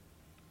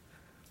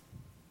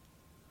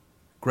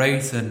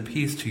Grace and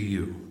peace to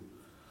you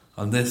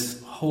on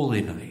this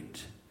holy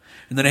night.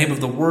 In the name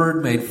of the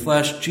Word made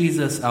flesh,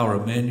 Jesus our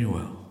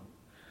Emmanuel.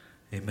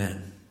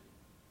 Amen.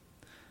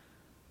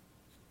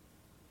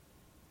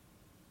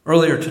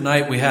 Earlier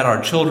tonight we had our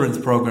children's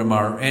program,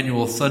 our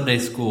annual Sunday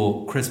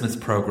school Christmas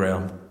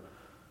program.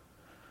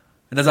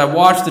 And as I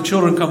watched the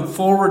children come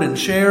forward and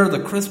share the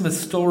Christmas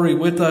story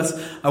with us,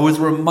 I was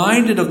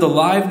reminded of the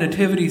live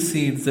nativity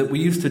scenes that we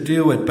used to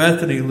do at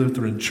Bethany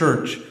Lutheran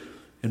Church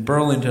in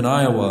Burlington,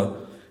 Iowa,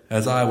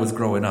 as I was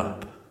growing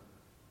up.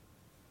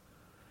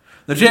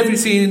 The nativity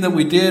scene that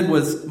we did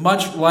was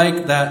much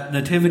like that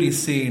nativity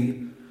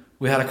scene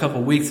we had a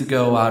couple weeks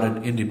ago out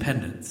at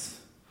Independence.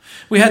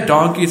 We had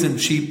donkeys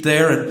and sheep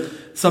there, and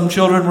some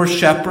children were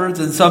shepherds,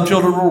 and some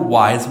children were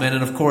wise men,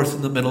 and of course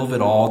in the middle of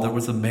it all there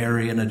was a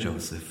Mary and a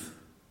Joseph.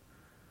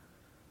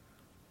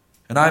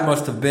 And I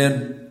must have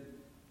been,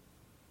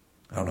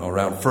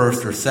 around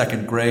first or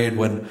second grade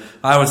when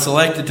I was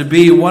selected to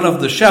be one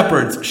of the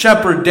shepherds,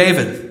 Shepherd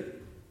David.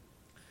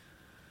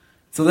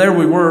 So there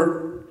we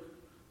were,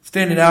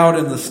 standing out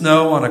in the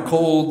snow on a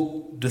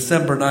cold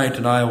December night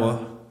in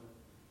Iowa,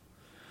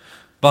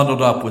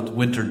 bundled up with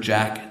winter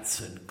jackets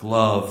and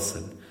gloves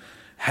and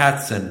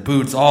hats and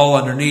boots, all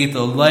underneath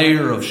a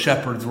layer of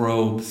shepherd's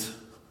robes.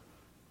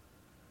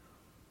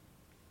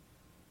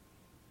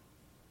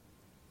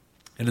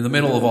 And in the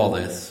middle of all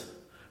this,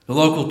 the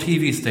local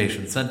TV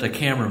station sent a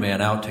cameraman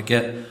out to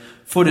get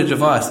footage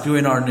of us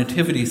doing our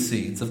nativity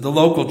scenes, of the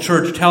local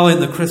church telling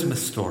the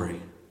Christmas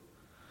story.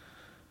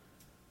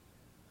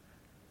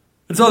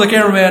 And so the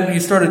cameraman, he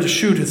started to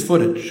shoot his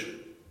footage.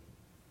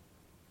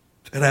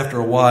 And after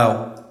a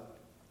while,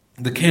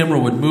 the camera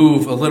would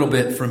move a little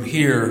bit from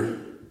here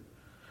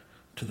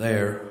to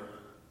there.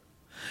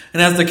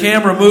 And as the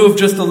camera moved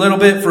just a little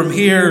bit from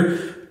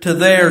here to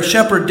there,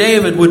 Shepherd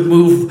David would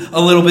move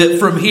a little bit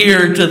from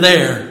here to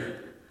there.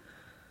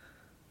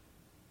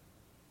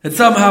 And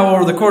somehow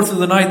over the course of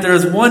the night, there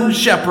is one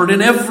shepherd in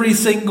every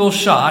single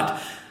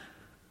shot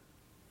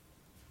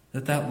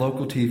that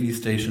local TV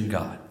station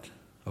got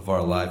of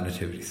our live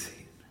nativity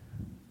scene.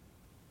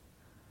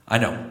 I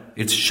know,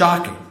 it's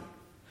shocking.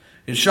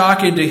 It's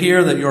shocking to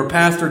hear that your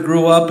pastor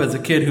grew up as a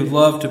kid who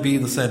loved to be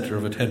the center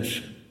of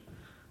attention.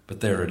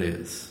 But there it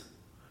is.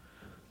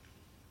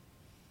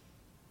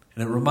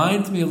 And it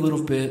reminds me a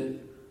little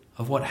bit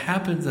of what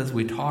happens as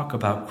we talk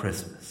about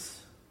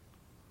Christmas.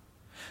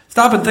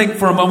 Stop and think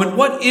for a moment,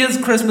 what is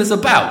Christmas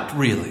about,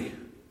 really?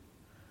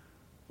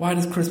 Why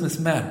does Christmas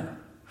matter?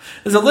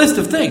 There's a list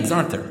of things,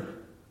 aren't there?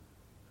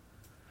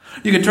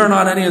 You can turn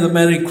on any of the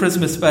many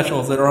Christmas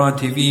specials that are on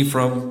TV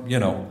from,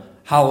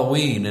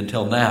 Halloween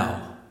until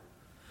now.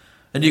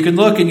 And you can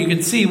look and you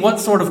can see what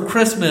sort of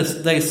Christmas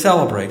they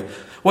celebrate,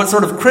 what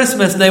sort of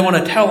Christmas they want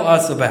to tell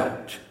us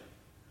about.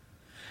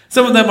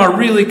 Some of them are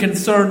really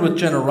concerned with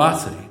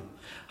generosity.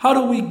 How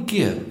do we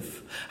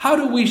give? How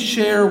do we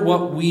share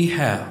what we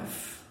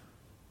have?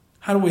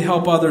 How do we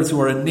help others who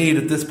are in need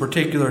at this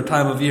particular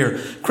time of year?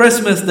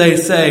 Christmas, they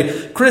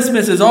say,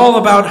 Christmas is all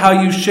about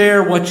how you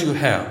share what you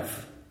have.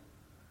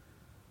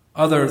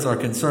 Others are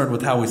concerned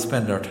with how we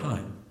spend our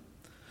time.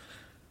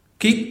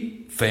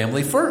 Keep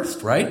family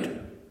first,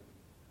 right?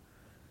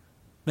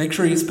 Make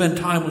sure you spend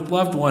time with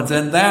loved ones.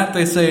 And that,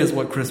 they say, is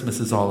what Christmas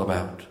is all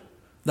about.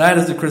 That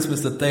is the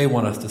Christmas that they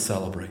want us to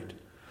celebrate.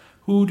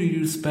 Who do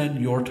you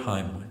spend your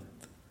time with?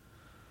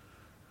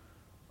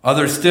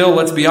 Others still,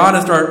 let's be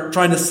honest, are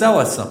trying to sell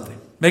us something.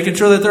 Making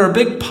sure that there are a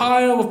big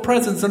pile of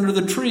presents under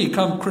the tree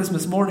come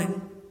Christmas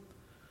morning.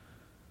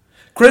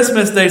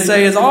 Christmas, they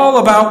say, is all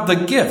about the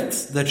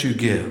gifts that you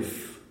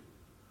give.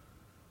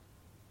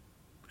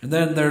 And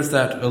then there's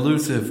that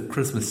elusive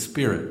Christmas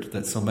spirit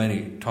that so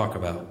many talk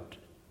about.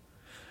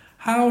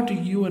 How do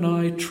you and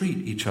I treat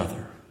each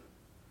other?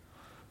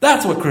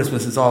 That's what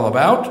Christmas is all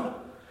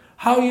about.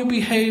 How you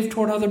behave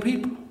toward other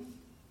people.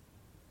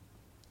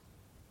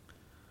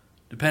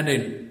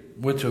 Depending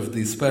which of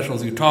these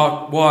specials you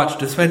watch,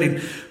 depending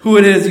who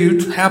it is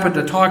you happen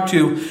to talk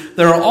to,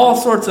 there are all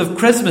sorts of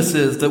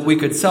Christmases that we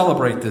could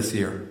celebrate this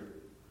year.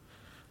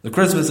 The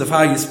Christmas of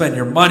how you spend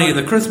your money,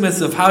 the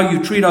Christmas of how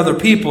you treat other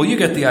people. You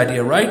get the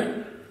idea,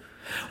 right?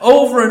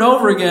 Over and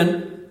over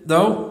again,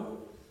 though.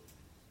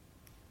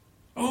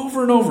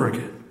 Over and over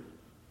again.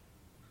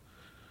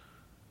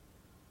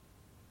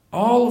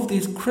 All of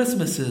these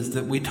Christmases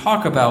that we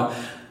talk about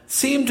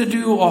seem to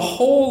do a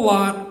whole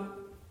lot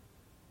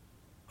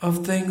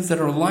of things that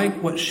are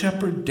like what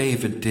Shepherd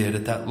David did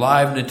at that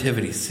live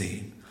nativity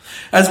scene.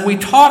 As we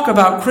talk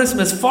about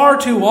Christmas, far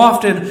too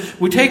often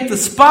we take the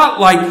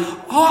spotlight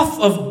off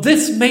of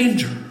this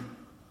manger. And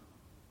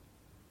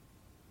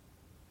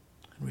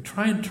we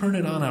try and turn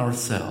it on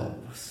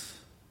ourselves.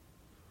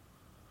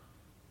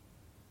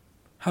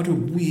 How do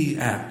we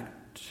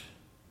act?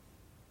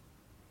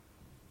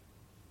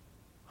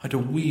 How do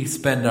we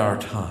spend our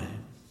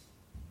time?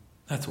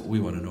 That's what we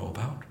want to know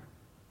about.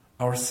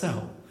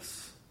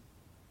 Ourselves.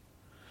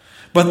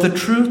 But the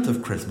truth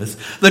of Christmas,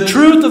 the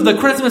truth of the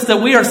Christmas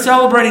that we are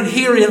celebrating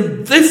here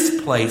in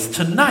this place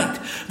tonight,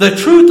 the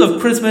truth of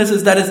Christmas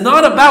is that it's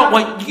not about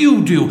what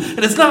you do, and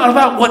it's not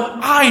about what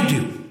I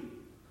do.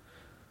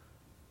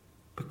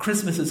 But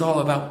Christmas is all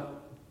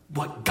about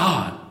what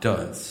God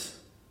does.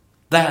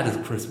 That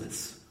is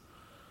Christmas.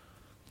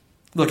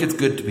 Look, it's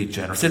good to be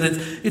generous, and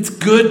it's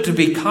good to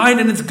be kind,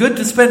 and it's good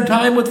to spend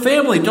time with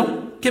family.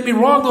 Don't get me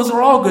wrong, those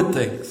are all good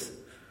things.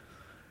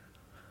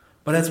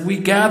 But as we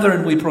gather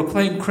and we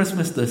proclaim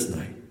Christmas this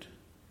night,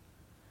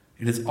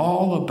 it is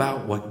all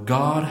about what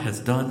God has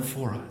done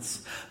for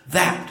us.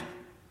 That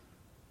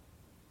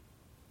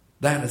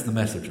is the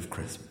message of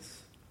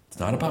Christmas. It's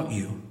not about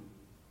you.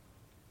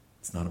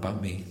 It's not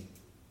about me.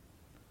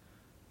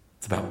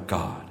 It's about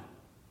God.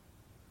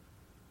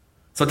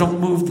 So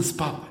don't move the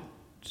spotlight.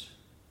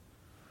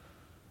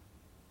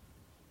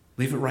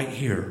 Leave it right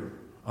here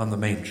on the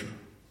manger.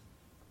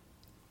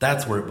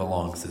 That's where it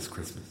belongs this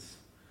Christmas.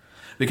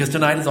 Because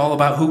tonight is all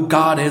about who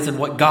God is and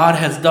what God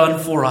has done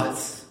for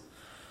us.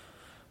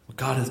 What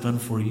God has done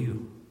for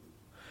you.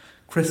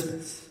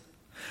 Christmas.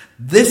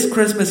 This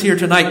Christmas here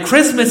tonight,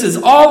 Christmas is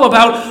all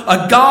about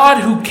a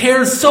God who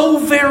cares so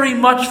very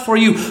much for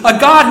you. A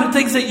God who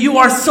thinks that you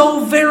are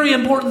so very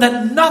important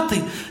that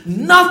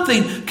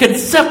nothing can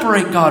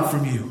separate God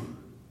from you.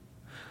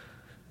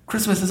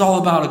 Christmas is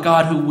all about a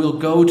God who will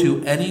go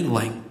to any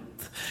length.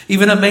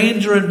 Even a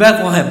manger in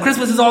Bethlehem.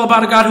 Christmas is all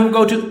about a God who will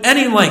go to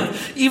any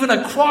length. Even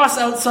a cross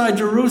outside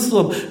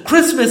Jerusalem.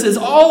 Christmas is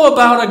all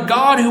about a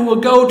God who will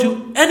go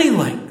to any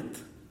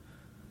length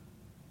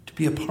to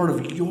be a part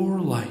of your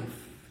life.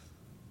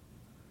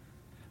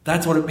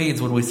 That's what it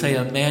means when we say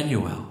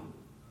Emmanuel.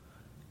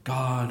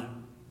 God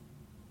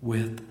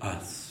with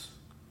us.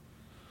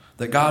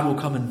 That God will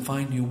come and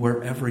find you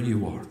wherever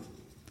you are.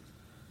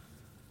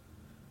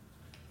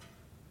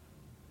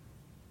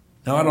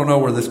 Now, I don't know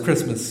where this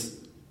Christmas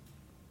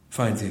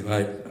finds you.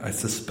 I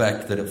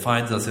suspect that it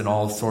finds us in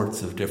all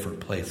sorts of different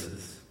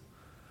places.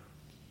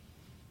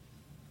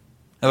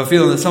 I have a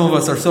feeling that some of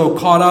us are so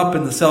caught up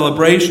in the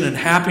celebration and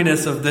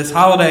happiness of this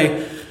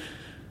holiday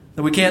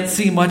that we can't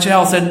see much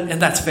else,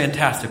 and that's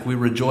fantastic. We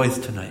rejoice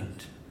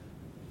tonight.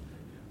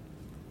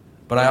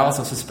 But I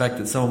also suspect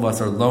that some of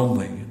us are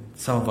lonely, and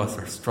some of us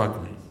are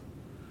struggling.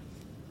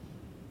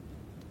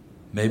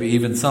 Maybe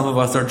even some of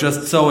us are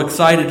just so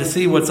excited to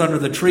see what's under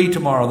the tree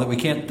tomorrow that we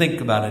can't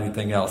think about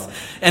anything else.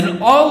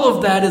 And all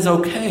of that is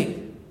okay.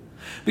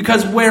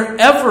 Because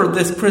wherever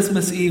this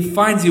Christmas Eve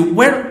finds you,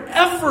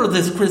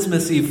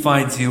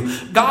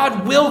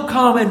 God will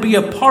come and be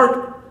a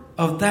part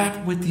of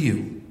that with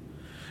you.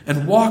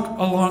 And walk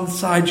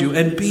alongside you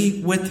and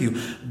be with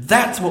you.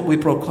 That's what we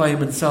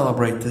proclaim and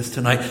celebrate this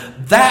tonight.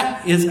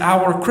 That is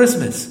our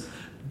Christmas.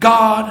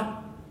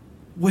 God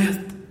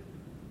with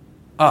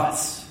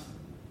us.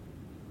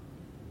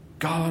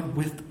 God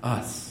with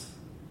us.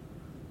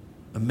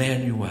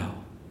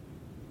 Emmanuel.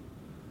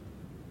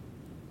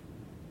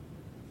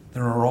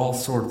 There are all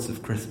sorts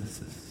of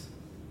Christmases.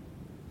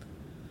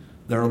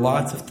 There are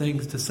lots of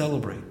things to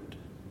celebrate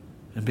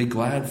and be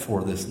glad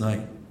for this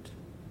night.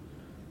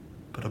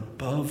 But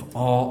above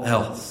all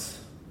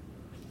else,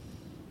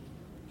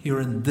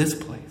 here in this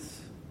place,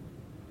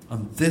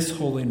 on this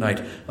holy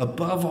night,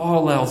 above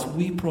all else,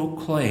 we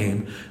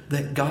proclaim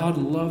that God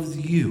loves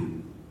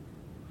you.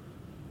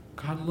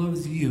 God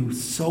loves you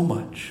so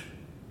much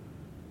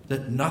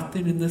that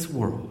nothing in this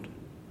world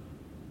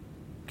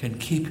can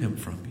keep him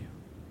from you.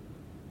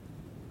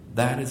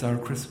 That is our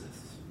Christmas.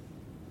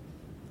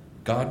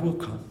 God will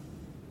come.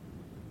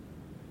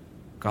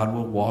 God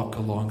will walk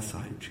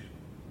alongside you.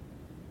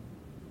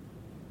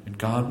 And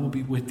God will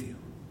be with you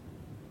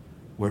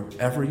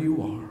wherever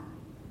you are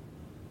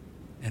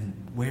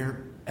and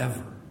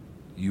wherever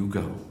you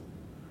go.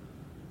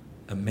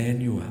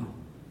 Emmanuel,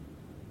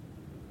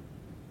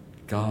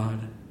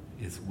 God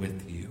is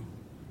with you.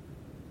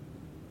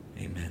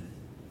 Amen.